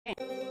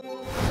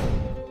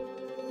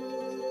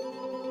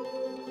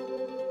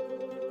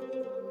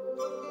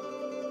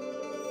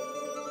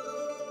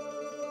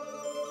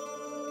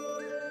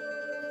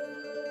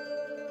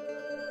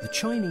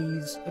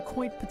Chinese are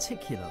quite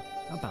particular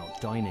about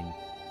dining.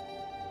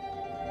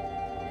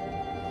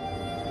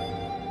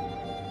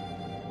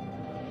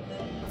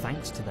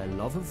 Thanks to their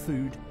love of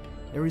food,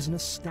 there is an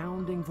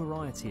astounding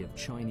variety of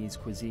Chinese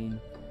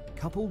cuisine,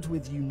 coupled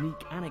with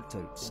unique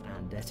anecdotes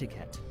and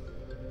etiquette.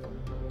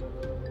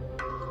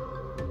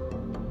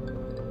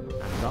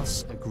 And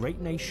thus, a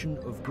great nation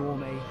of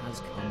gourmet has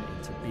come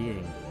into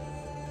being.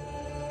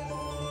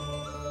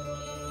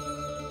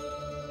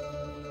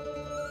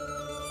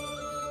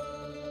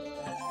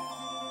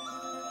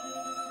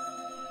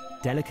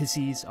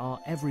 Delicacies are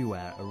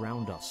everywhere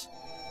around us,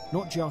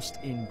 not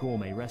just in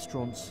gourmet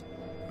restaurants,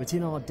 but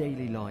in our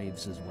daily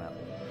lives as well.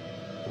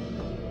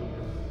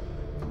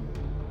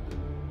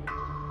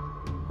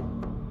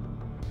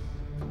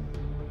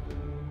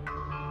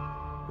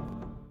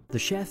 The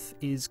chef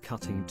is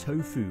cutting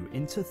tofu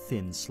into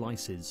thin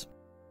slices.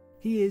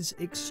 He is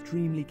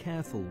extremely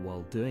careful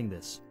while doing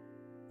this,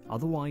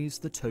 otherwise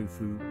the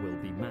tofu will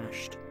be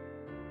mashed.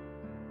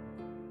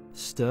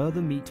 Stir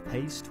the meat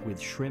paste with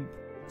shrimp,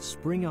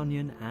 spring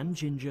onion and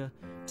ginger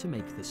to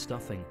make the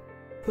stuffing.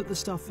 Put the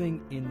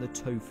stuffing in the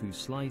tofu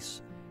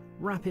slice,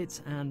 wrap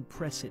it and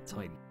press it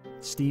tight.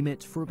 Steam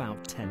it for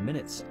about 10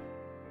 minutes.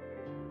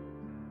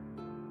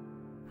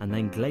 And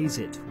then glaze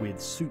it with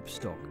soup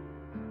stock.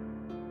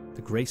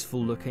 The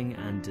graceful looking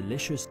and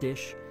delicious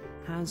dish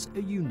has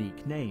a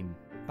unique name,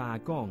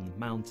 Bagong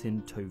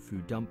Mountain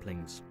Tofu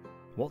Dumplings.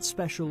 What's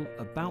special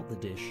about the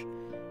dish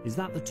is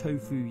that the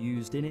tofu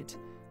used in it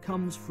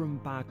comes from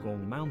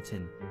Bagong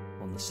Mountain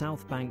on the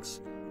south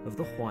banks of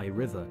the Huai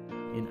River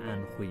in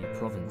Anhui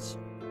Province.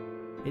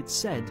 It's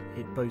said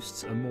it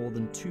boasts a more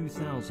than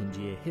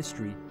 2,000-year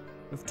history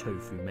of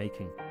tofu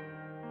making.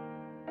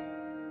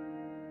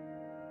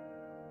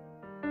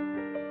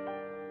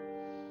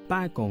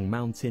 Bagong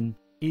Mountain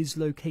is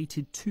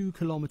located 2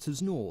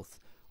 kilometers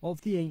north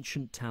of the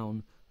ancient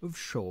town of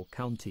Shou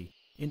County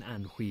in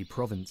Anhui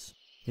Province.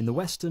 In the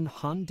Western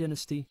Han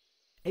Dynasty,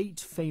 8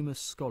 famous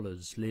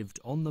scholars lived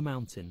on the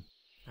mountain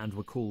and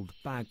were called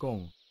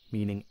Bagong,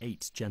 meaning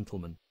 8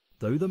 gentlemen.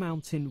 Though the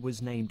mountain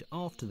was named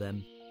after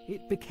them,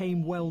 it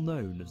became well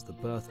known as the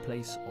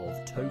birthplace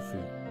of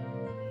tofu.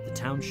 The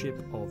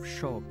township of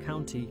Shou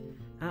County,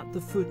 at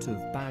the foot of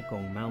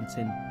Bagong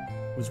Mountain,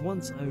 was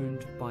once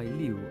owned by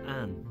Liu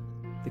An,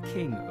 the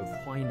king of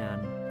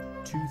Huainan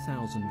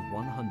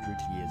 2,100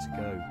 years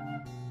ago.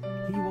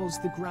 He was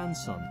the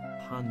grandson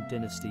of Han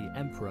Dynasty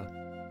Emperor.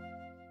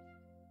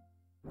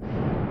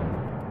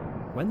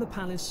 When the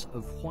palace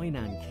of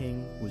Huainan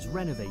King was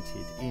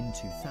renovated in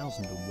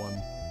 2001,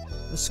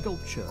 a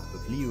sculpture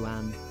of Liu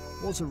An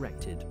was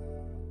erected,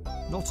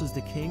 not as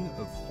the king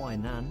of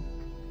Huainan,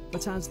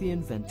 but as the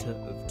inventor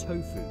of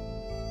tofu.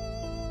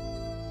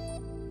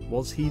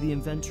 Was he the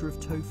inventor of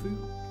tofu?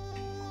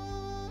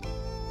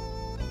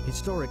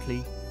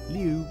 Historically,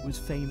 Liu was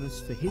famous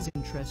for his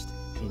interest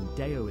in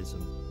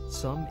Daoism.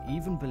 Some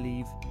even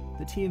believe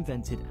that he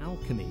invented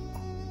alchemy,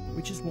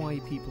 which is why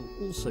people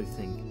also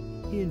think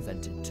he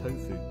invented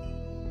tofu.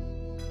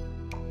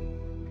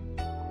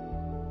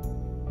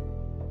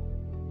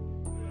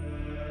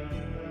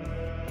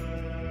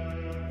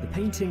 The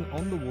painting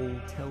on the wall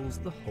tells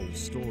the whole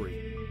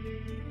story.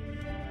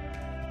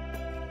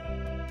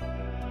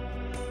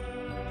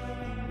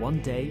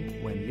 One day,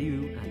 when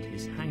Liu and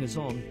his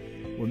hangers-on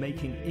were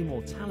making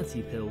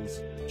immortality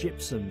pills,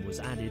 gypsum was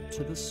added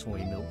to the soy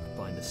milk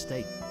by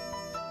mistake.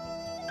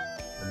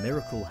 A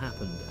miracle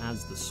happened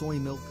as the soy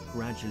milk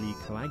gradually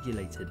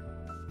coagulated.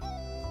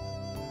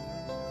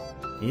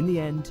 In the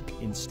end,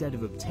 instead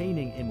of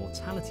obtaining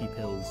immortality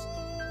pills,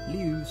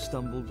 Liu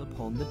stumbled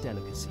upon the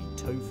delicacy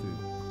tofu.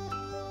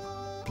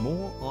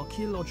 More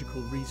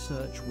archaeological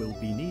research will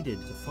be needed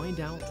to find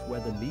out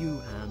whether Liu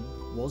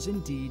An was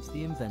indeed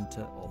the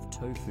inventor of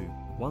tofu.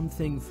 One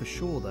thing for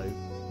sure though,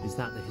 is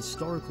that the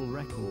historical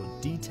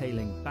record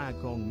detailing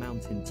Bagong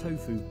Mountain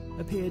tofu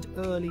appeared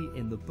early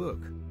in the book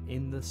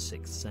in the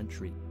 6th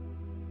century.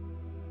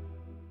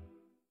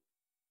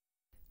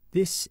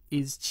 This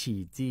is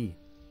Qidi,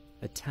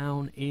 a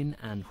town in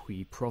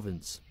Anhui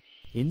Province.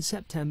 In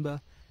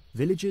September,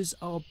 villagers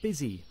are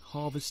busy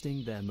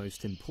harvesting their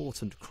most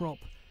important crop,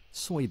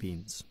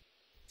 soybeans.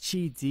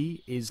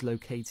 Qidi is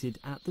located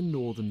at the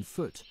northern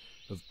foot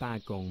of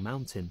Bagong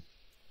Mountain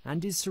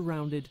and is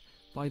surrounded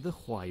by the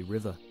Huai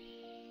River.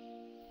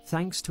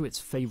 Thanks to its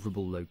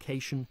favourable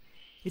location,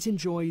 it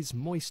enjoys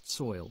moist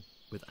soil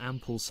with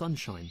ample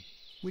sunshine,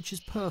 which is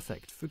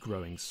perfect for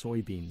growing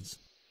soybeans.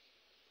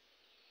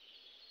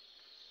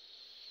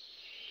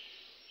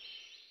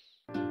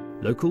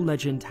 Local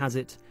legend has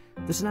it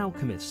that an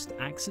alchemist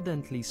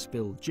accidentally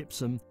spilled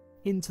gypsum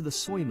into the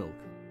soy milk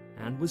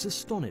and was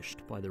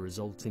astonished by the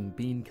resulting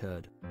bean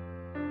curd.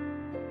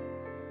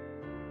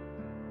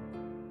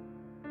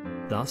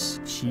 Thus,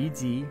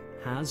 Qidi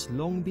has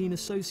long been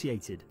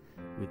associated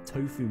with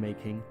tofu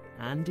making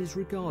and is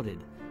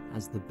regarded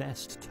as the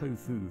best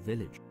tofu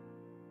village.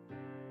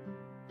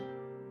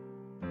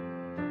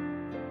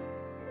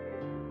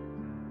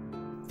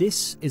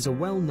 This is a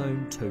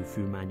well-known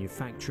tofu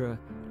manufacturer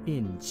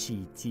in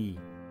Qidi.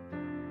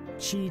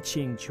 Qi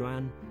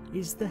Qingquan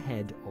is the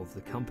head of the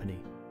company.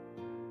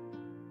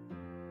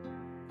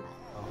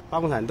 八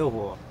公产豆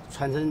腐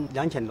传承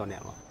2000多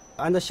年了，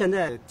按照现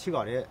在提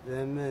高的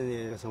人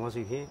们的生活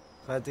水平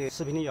和对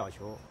食品的要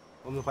求，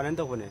我们华南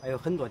豆腐呢还有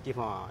很多地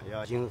方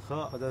要迎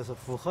合或者是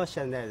符合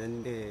现代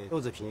人的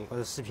豆制品或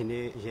者食品的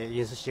一些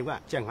饮食习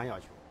惯、健康要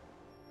求。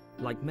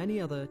 Like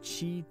many other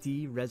Qi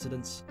Di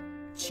residents,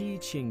 Qi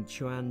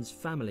Qingquan's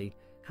family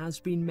has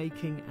been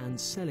making and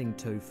selling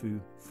tofu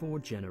for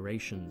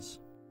generations.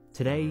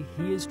 Today,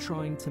 he is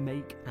trying to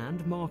make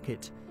and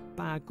market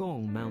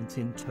Bagong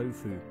Mountain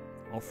Tofu,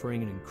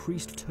 offering an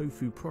increased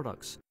tofu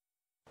products.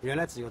 原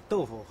来只有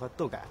豆腐和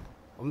豆干，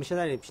我们现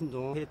在的品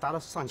种可以达到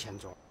上千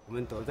种，我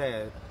们都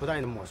在不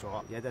断的摸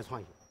索，也在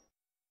创新。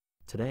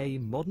 Today,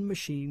 modern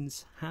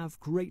machines have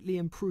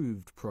greatly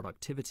improved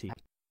productivity.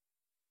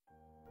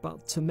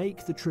 But to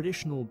make the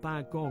traditional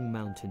Bagong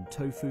Mountain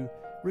tofu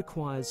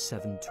requires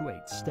 7 to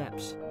 8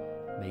 steps,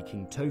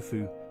 making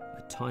tofu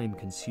a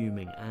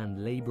time-consuming and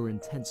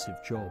labor-intensive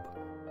job.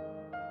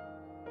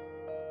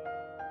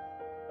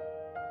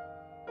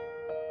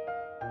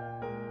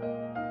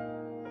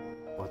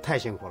 我太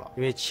辛苦了，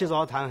因为起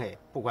早贪黑，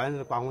不管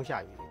是刮风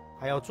下雨，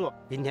还要做，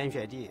冰天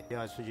雪地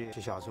要出去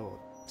销售，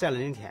再冷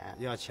的天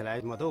要起来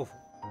磨豆腐。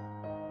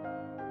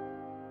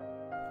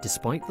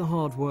 Despite the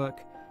hard work,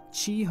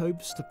 Qi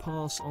hopes to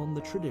pass on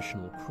the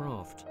traditional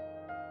craft.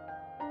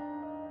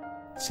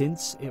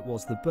 Since it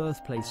was the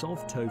birthplace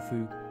of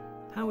tofu,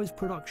 how is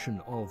production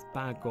of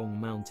Bagong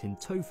Mountain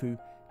tofu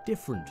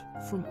different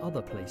from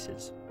other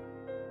places?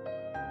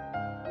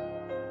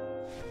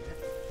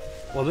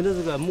 我们的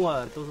这个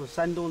磨都是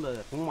山东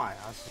的红麻呀，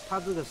它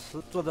这个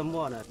做的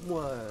磨呢，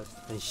磨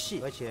很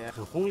细，而且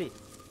很锋利。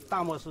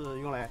大磨是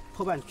用来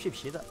剖半去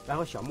皮的，然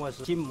后小磨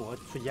是筋磨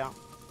出浆。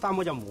大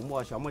磨叫母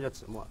磨，小磨叫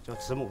子磨，叫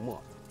子母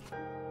磨。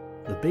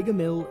 The bigger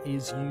mill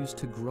is used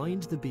to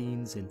grind the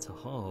beans into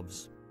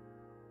halves.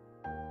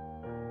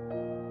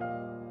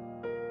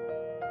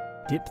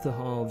 Dip the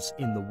halves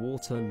in the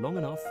water long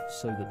enough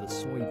so that the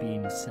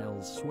soybean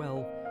cells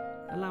swell,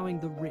 allowing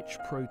the rich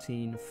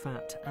protein,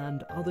 fat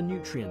and other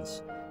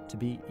nutrients to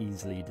be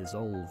easily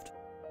dissolved.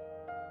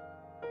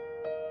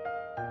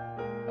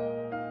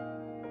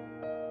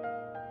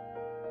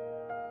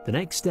 The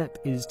next step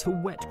is to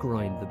wet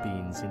grind the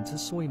beans into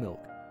soy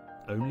milk.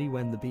 Only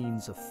when the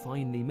beans are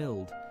finely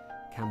milled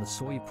can the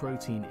soy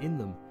protein in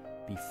them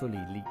be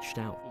fully leached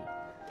out.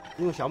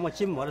 用小磨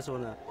筋磨的时候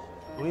呢，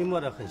容易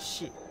磨得很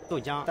细，豆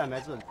浆蛋白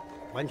质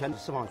完全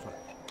释放出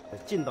来，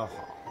劲道好，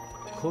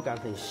口感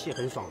很细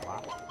很爽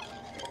滑。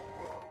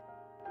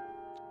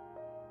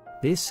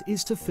 This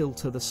is to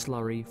filter the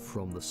slurry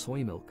from the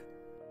soy milk.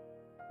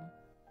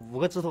 5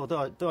个指头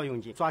都要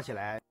用劲抓起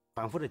来，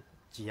反复的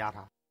挤压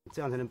它，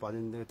这样才能保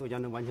证这个豆浆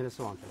能完全的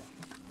释放出来。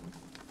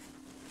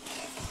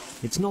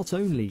 It's not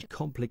only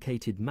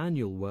complicated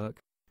manual work,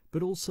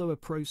 but also a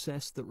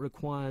process that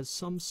requires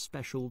some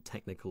special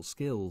technical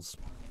skills.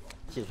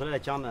 挤出来的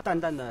浆呢，淡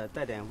淡的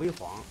带点微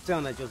黄，这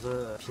样呢就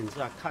是品质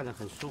啊看着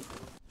很舒服。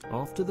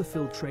 After the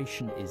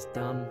filtration is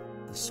done,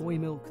 the soy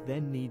milk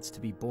then needs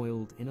to be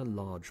boiled in a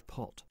large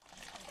pot.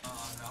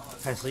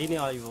 开始一定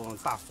要用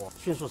大火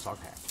迅速烧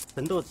开。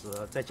生豆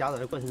子在加热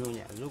的过程中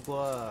间，如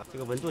果这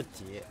个温度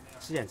低、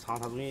时间长，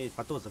它容易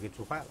把豆子给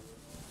煮坏了。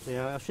所以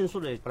要迅速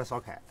的把它烧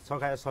开，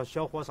烧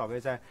小火稍微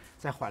再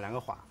缓2个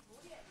化。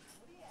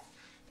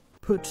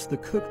 Put the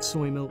cooked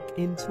soy milk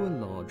into a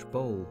large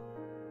bowl.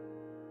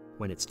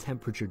 When its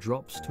temperature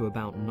drops to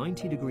about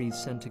 90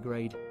 degrees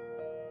centigrade,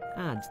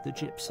 add the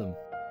gypsum.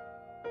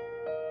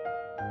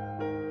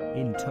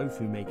 In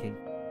tofu making,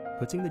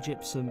 putting the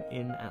gypsum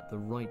in at the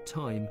right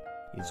time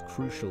is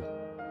crucial.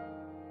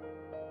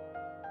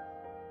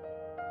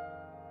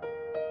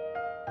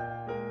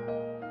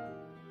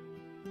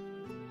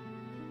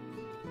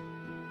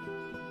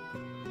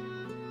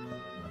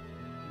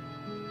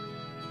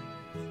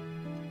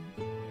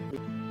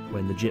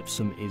 When the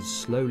gypsum is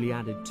slowly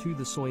added to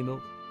the soy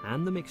milk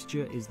and the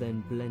mixture is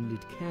then blended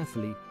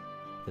carefully,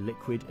 the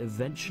liquid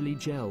eventually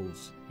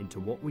gels into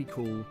what we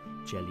call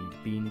jellied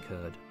bean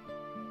curd.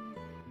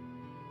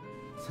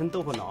 盛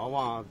豆腐脑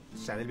往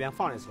筛子里边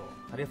放的时候，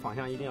它的方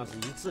向一定要是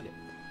一致的，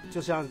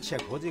就像切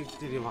口这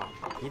地方，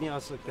一定要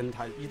是跟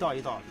它一道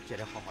一道切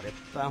得好好的，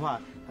不然的话，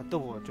它豆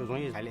腐就容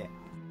易排裂。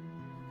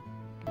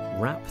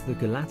Wrap the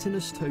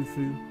gelatinous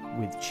tofu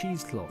with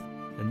cheesecloth,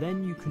 and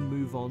then you can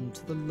move on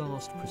to the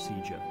last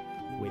procedure,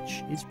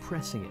 which is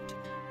pressing it.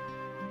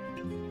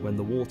 When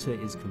the water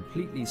is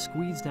completely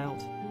squeezed out,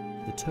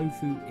 the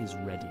tofu is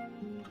ready.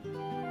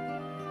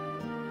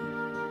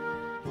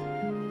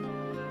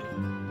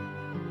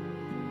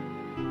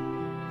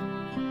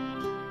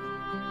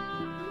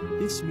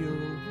 This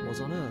mural was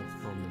unearthed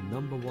from the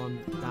 #1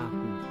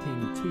 Dahu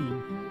Ping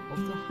tomb of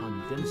the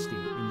Han Dynasty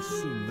in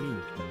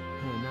Xinmi,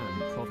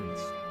 Henan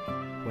province.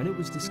 When it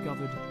was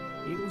discovered,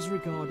 it was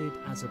regarded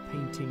as a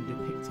painting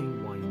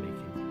depicting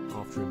winemaking.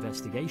 After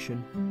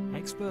investigation,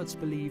 experts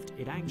believed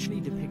it actually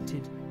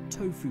depicted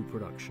tofu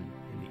production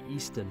in the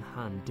Eastern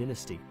Han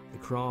Dynasty. The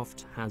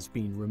craft has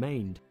been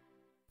remained,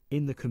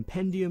 In the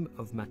Compendium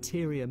of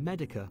Materia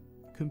Medica,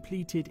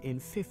 completed in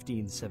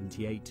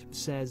 1578,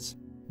 says,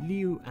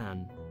 Liu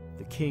An,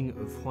 the king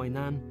of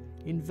Huainan,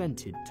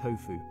 invented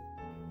tofu.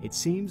 It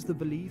seems the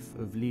belief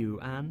of Liu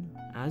An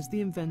as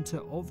the inventor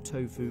of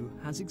tofu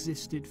has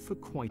existed for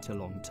quite a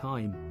long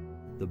time.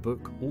 The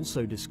book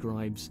also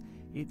describes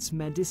its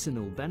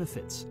medicinal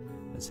benefits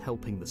as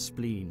helping the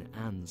spleen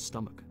and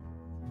stomach.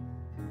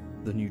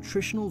 The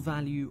nutritional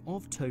value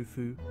of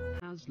tofu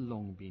has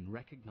long been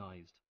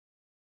recognized.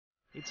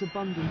 It's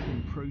abundant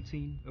in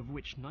protein, of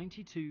which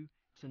 92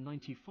 to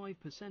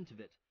 95% of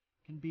it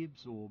can be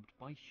absorbed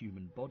by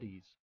human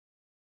bodies.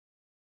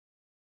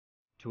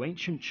 To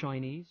ancient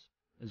Chinese,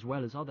 as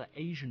well as other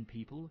Asian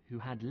people who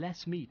had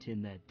less meat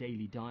in their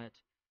daily diet,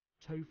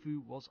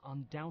 tofu was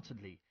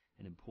undoubtedly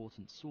an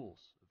important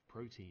source of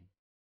protein.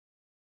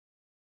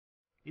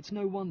 It's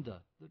no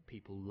wonder that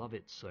people love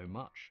it so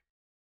much.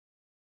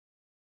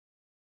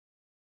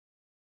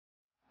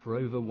 For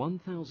over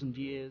 1,000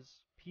 years,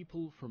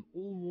 people from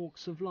all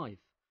walks of life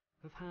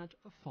have had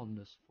a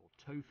fondness for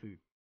tofu,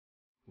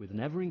 with an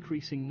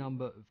ever-increasing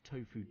number of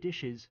tofu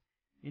dishes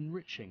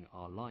enriching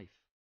our life.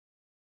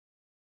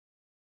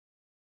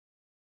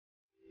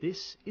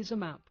 This is a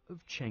map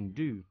of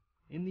Chengdu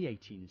in the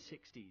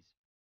 1860s.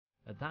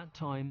 At that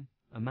time,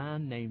 a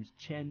man named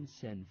Chen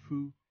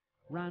Zhenfu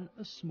ran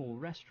a small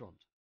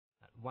restaurant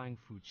at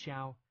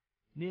Wangfuqiao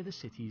near the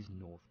city's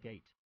north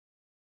gate.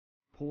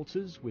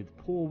 Porters with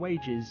poor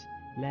wages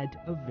led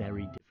a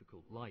very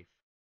difficult life.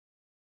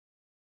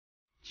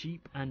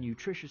 Cheap and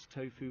nutritious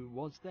tofu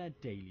was their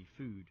daily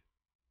food.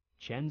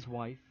 Chen's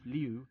wife,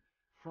 Liu,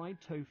 fried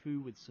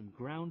tofu with some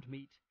ground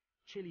meat,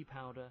 chili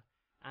powder,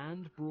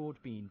 and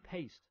broad bean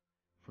paste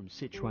from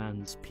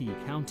Sichuan's Pi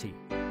County,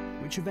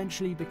 which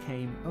eventually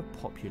became a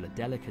popular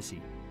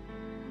delicacy.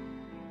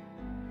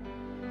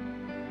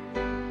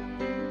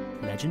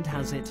 Legend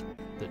has it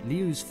that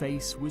Liu's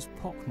face was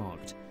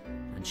pockmarked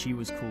and she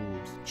was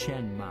called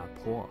Chen Ma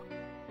Po.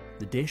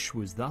 The dish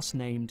was thus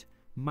named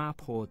Ma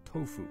Po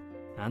Tofu,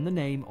 and the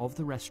name of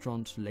the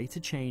restaurant later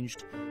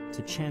changed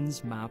to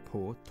Chen's Ma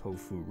Po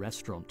Tofu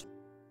Restaurant.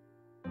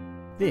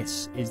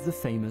 This is the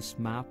famous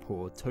Ma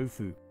Po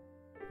Tofu,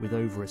 with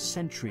over a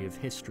century of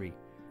history,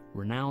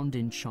 renowned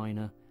in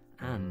China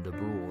and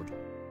abroad.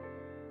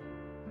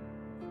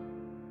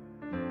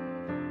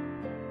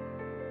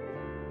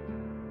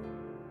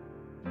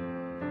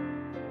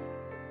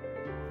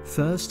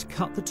 First,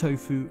 cut the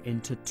tofu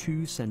into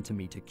 2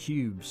 centimeter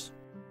cubes.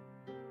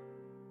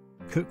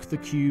 Cook the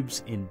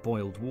cubes in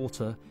boiled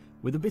water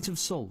with a bit of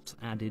salt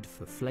added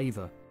for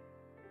flavor.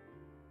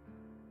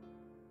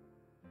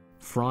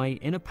 Fry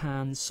in a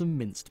pan some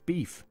minced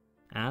beef,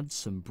 add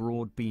some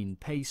broad bean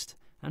paste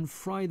and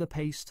fry the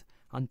paste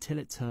until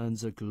it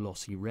turns a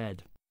glossy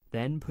red.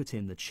 Then put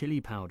in the chili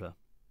powder,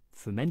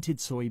 fermented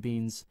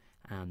soybeans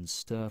and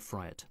stir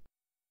fry it.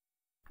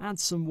 Add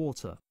some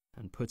water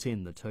and put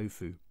in the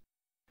tofu.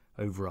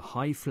 Over a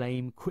high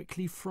flame,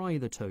 quickly fry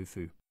the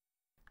tofu.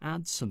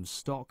 Add some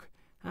stock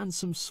and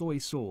some soy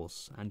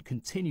sauce and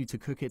continue to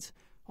cook it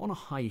on a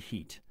high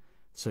heat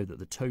so that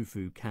the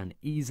tofu can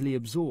easily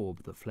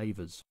absorb the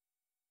flavors.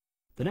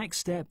 The next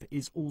step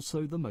is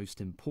also the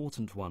most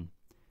important one,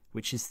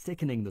 which is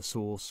thickening the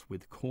sauce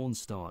with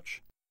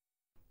cornstarch.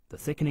 The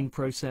thickening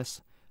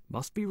process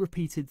must be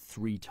repeated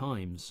 3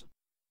 times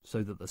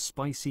so that the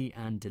spicy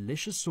and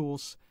delicious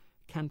sauce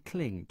can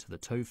cling to the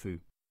tofu.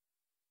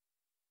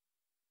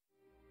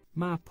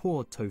 Ma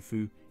Po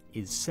tofu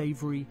is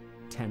savory,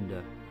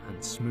 tender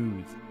and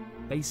smooth.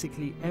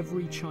 Basically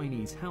every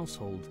Chinese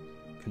household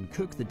can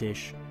cook the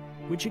dish,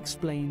 which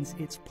explains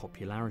its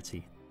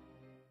popularity.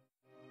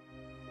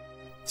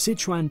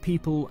 Sichuan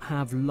people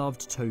have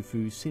loved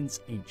tofu since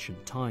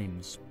ancient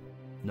times.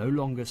 No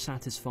longer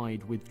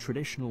satisfied with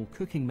traditional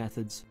cooking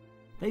methods,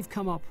 they've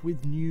come up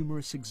with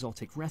numerous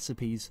exotic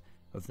recipes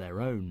of their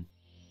own.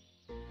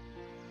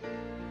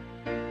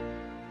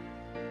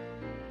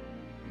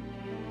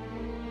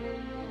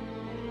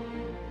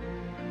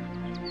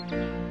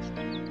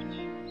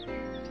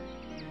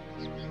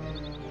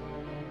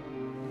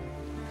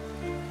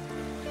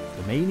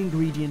 The main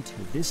ingredient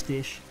of this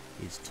dish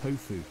is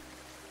tofu.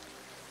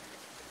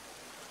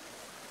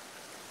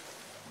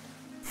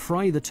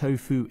 Fry the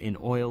tofu in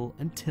oil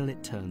until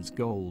it turns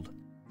gold.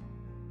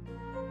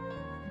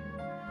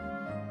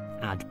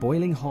 Add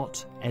boiling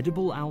hot,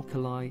 edible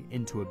alkali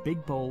into a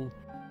big bowl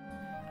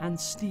and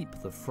steep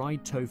the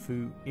fried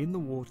tofu in the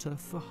water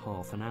for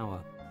half an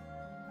hour.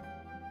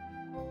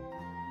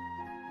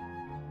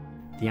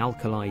 The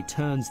alkali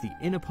turns the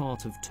inner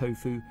part of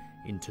tofu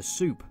into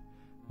soup,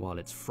 while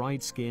its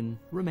fried skin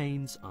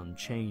remains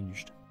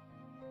unchanged.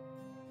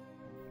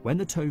 When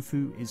the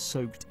tofu is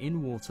soaked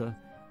in water,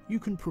 you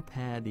can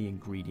prepare the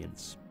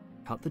ingredients.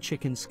 Cut the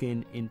chicken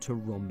skin into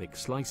rhombic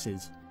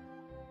slices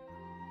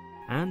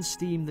and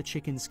steam the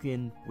chicken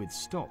skin with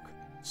stock,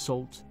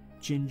 salt,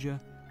 ginger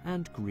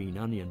and green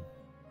onion.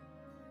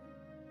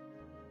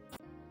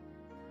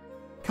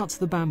 Cut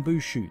the bamboo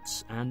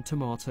shoots and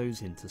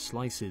tomatoes into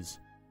slices.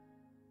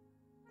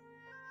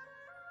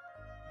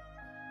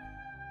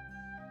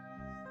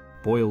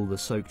 Boil the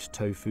soaked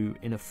tofu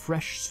in a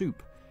fresh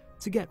soup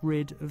to get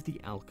rid of the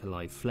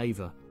alkali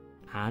flavour.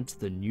 Add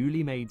the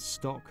newly made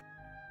stock,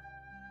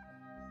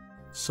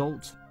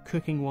 salt,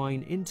 cooking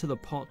wine into the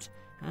pot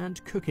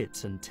and cook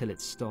it until it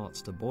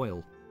starts to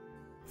boil.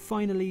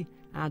 Finally,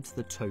 add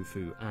the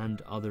tofu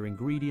and other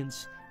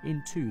ingredients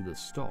into the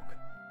stock.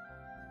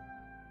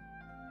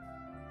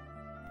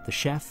 The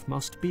chef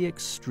must be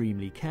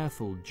extremely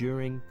careful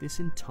during this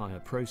entire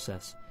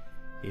process.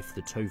 If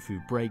the tofu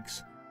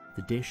breaks,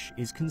 the dish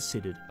is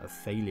considered a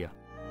failure.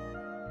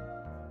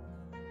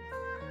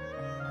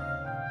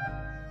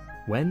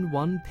 When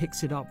one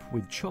picks it up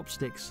with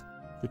chopsticks,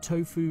 the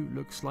tofu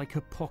looks like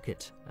a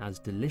pocket as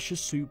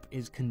delicious soup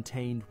is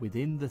contained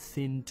within the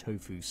thin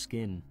tofu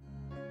skin.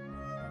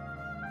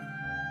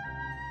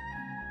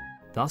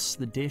 Thus,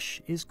 the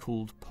dish is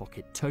called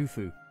pocket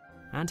tofu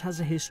and has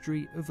a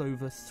history of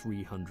over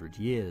 300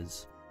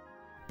 years.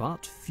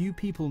 But few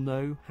people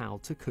know how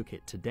to cook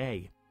it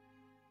today.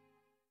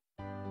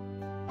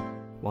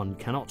 One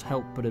cannot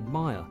help but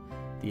admire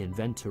the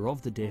inventor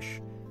of the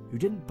dish, who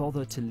didn't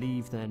bother to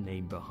leave their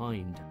name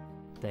behind.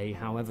 They,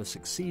 however,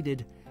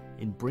 succeeded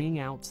in bringing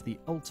out the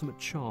ultimate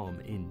charm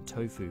in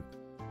tofu.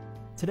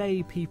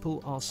 Today,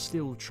 people are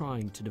still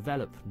trying to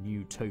develop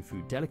new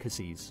tofu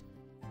delicacies.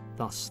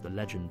 Thus, the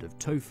legend of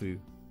tofu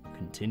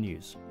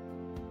continues.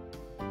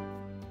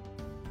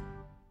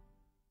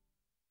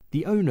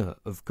 The owner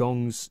of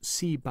Gong's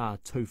Xiba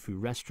tofu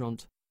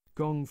restaurant,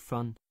 Gong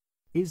Fun,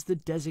 is the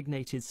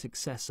designated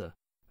successor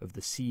of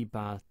the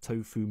Xiba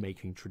tofu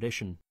making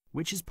tradition,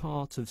 which is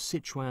part of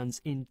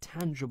Sichuan's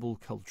intangible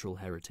cultural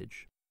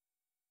heritage.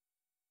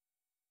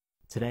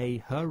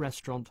 Today, her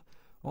restaurant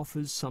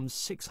offers some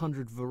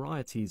 600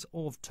 varieties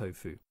of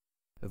tofu,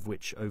 of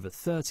which over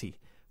 30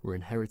 were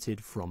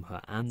inherited from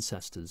her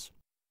ancestors.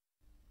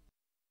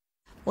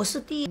 我是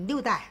第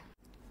6代，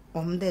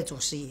我们的祖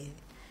师爷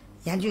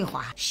杨俊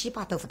华西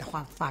坝豆腐的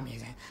发明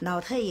人。老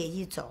太爷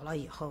一走了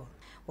以后，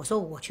我说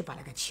我去把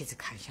那个旗子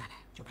砍下来，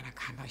就把它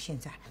砍到现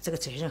在，这个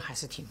责任还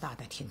是挺大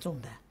的，挺重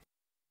的。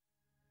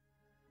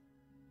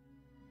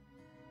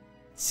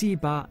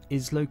Xiba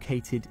is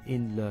located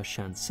in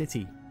Leshan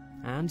City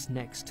and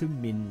next to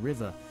Min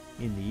River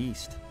in the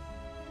east.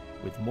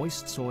 With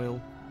moist soil,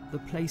 the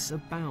place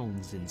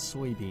abounds in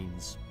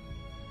soybeans.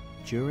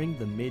 During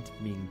the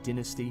mid-Ming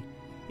dynasty,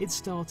 it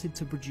started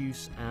to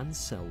produce and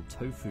sell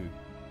tofu.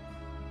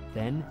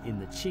 Then, in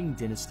the Qing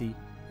dynasty,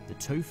 the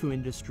tofu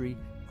industry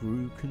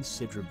grew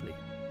considerably.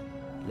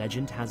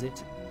 Legend has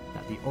it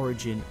that the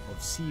origin of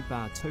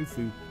Xiba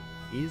tofu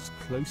is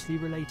closely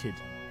related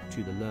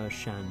to the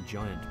Leshan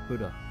giant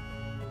Buddha.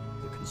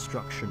 The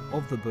construction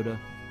of the Buddha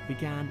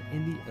began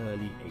in the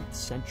early 8th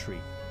century.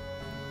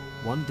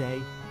 One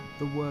day,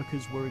 the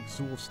workers were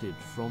exhausted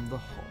from the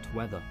hot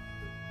weather.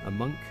 A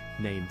monk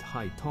named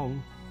Hai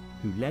Tong,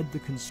 who led the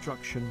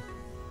construction,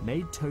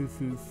 made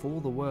tofu for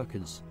the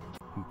workers,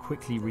 who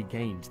quickly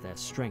regained their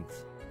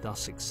strength,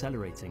 thus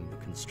accelerating the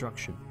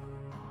construction.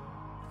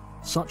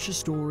 Such a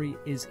story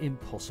is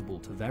impossible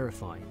to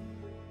verify.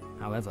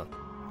 However,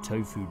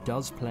 tofu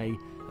does play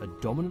a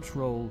dominant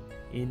role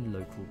in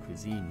local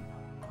cuisine.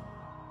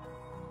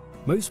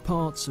 Most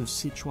parts of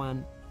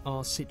Sichuan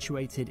are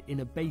situated in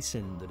a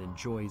basin that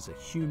enjoys a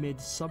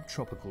humid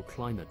subtropical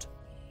climate.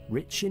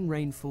 Rich in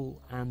rainfall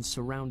and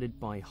surrounded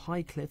by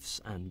high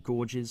cliffs and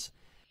gorges,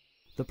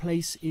 the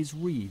place is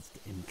wreathed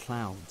in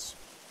clouds.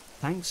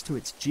 Thanks to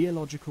its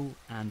geological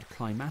and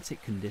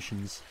climatic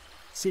conditions,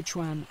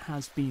 Sichuan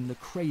has been the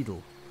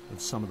cradle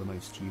of some of the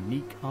most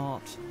unique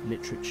art,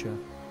 literature,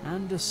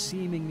 and a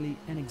seemingly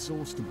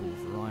inexhaustible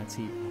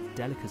variety of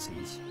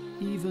delicacies.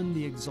 Even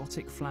the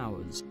exotic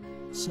flowers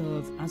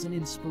serve as an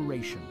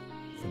inspiration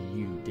for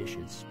new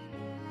dishes.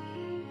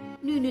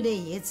 绿绿的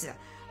叶子，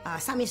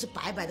上面是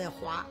白白的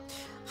花。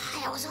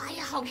哎呀，我说，哎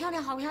呀，好漂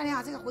亮，好漂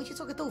亮！这个回去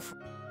做个豆腐。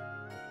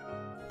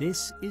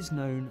This is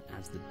known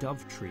as the dove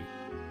tree.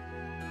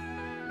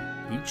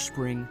 Each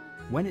spring,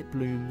 when it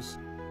blooms,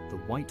 the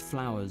white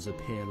flowers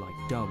appear like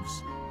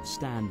doves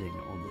standing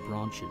on the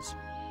branches.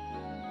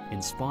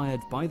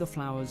 Inspired by the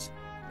flowers,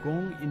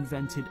 Gong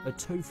invented a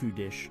tofu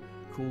dish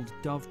called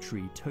dove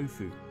tree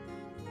tofu.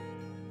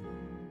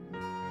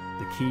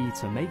 The key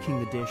to making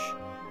the dish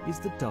is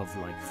the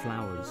dove-like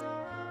flowers.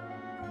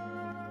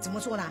 怎么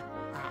做呢？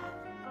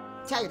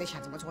家有的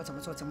想怎么做，怎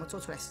么做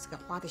出来是这个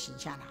花的形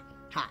象呢？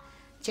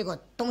结果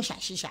东想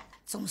西想，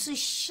总是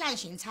象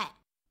形菜。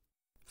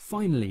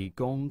Finally,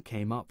 Gong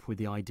came up with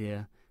the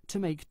idea to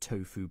make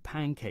tofu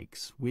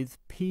pancakes with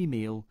pea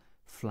meal,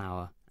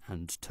 flour,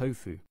 and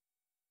tofu.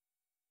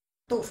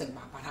 豆粉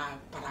嘛，把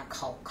它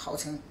烤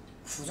成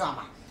糊状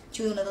嘛，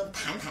就用那种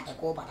弹的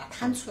锅把它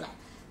摊出来，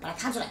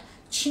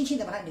轻轻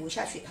的把它扭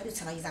下去，它就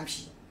成了一张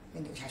皮，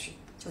扭下去，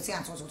就这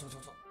样做。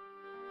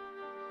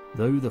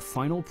Though the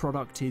final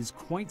product is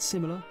quite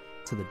similar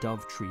to the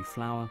dove tree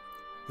flour,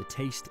 the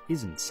taste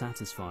isn't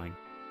satisfying.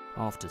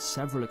 After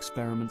several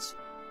experiments,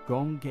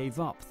 Gong gave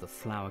up the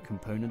flour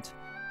component,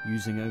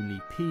 using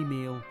only pea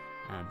meal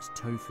and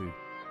tofu.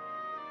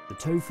 The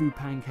tofu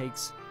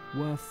pancakes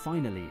were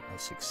finally a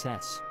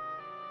success.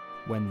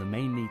 When the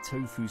mainly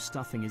tofu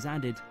stuffing is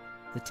added,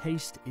 the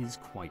taste is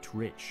quite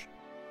rich.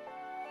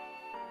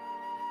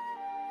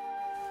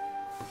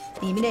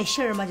 里面的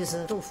馅儿嘛，就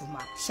是豆腐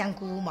嘛、香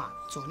菇嘛、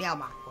佐料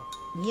嘛。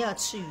你要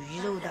吃鱼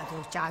肉的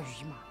就加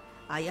鱼嘛，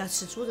啊，要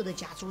吃猪肉的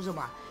加猪肉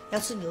嘛，要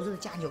吃牛肉的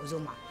加牛肉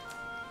嘛。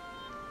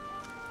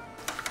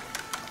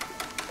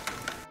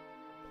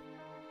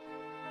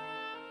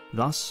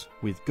 Thus,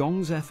 with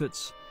Gong's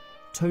efforts,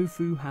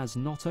 tofu has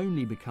not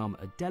only become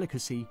a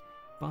delicacy,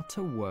 but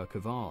a work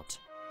of art.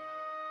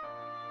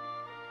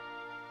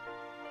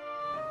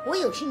 我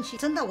有兴趣，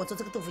真的，我做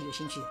这个豆腐有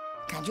兴趣，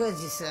感觉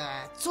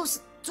就是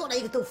做了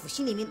一个豆腐，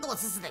心里面乐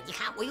滋滋的。你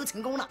看，我又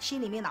成功了，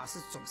心里面老是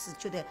总是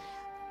觉得，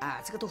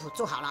这个豆腐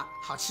做好了，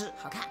好吃，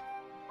好看。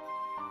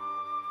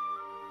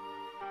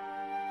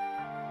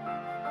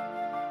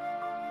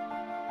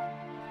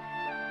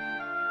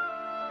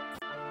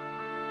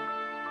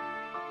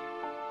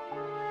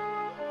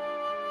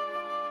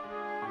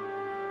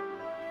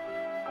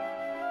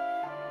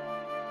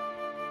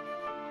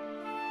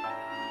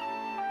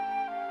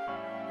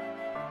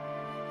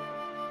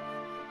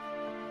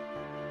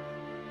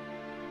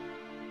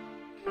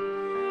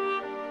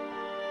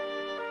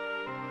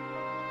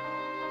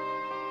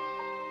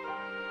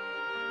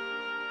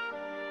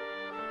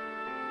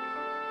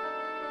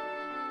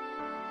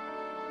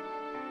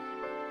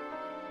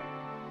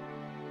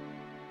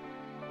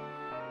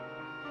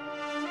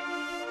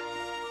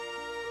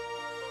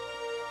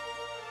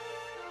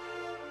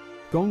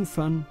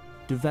 Gongfen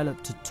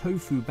developed a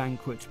tofu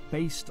banquet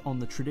based on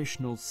the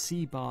traditional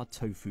Bar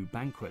tofu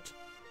banquet.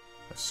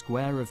 A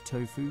square of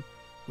tofu,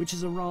 which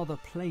is a rather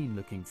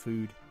plain-looking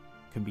food,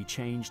 can be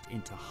changed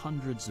into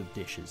hundreds of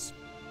dishes.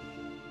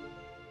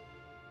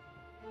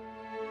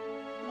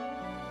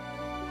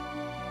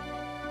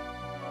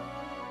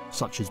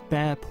 Such as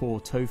bear paw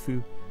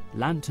tofu,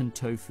 lantern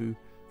tofu,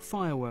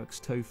 fireworks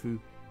tofu,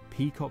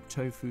 peacock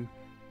tofu,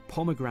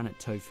 pomegranate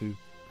tofu,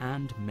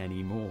 and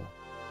many more.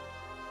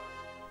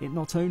 It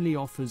not only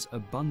offers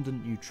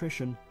abundant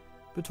nutrition,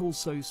 but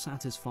also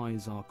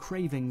satisfies our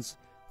cravings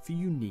for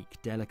unique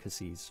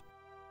delicacies.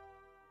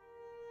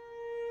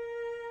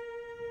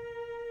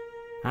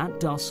 At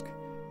dusk,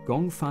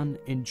 Gongfan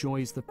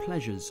enjoys the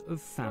pleasures of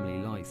family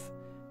life,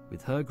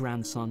 with her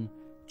grandson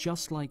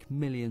just like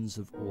millions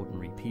of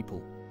ordinary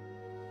people.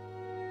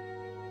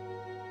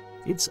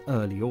 It's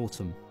early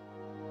autumn.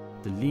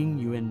 The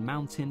Lingyuan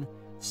mountain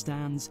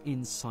stands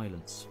in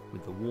silence,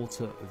 with the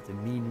water of the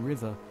Min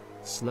River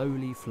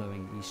slowly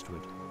flowing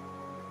eastward.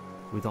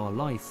 With our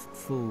life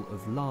full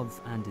of love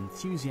and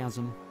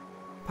enthusiasm,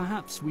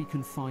 perhaps we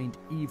can find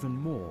even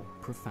more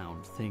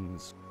profound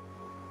things.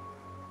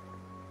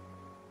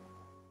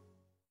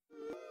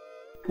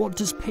 What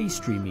does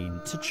pastry mean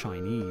to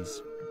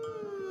Chinese?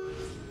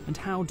 And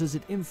how does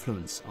it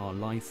influence our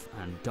life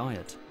and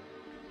diet?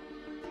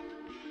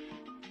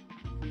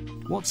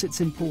 What's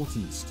its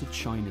importance to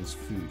China's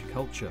food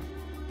culture?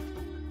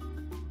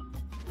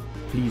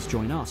 Please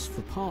join us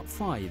for part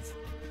 5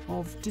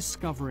 of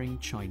Discovering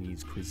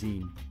Chinese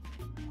Cuisine.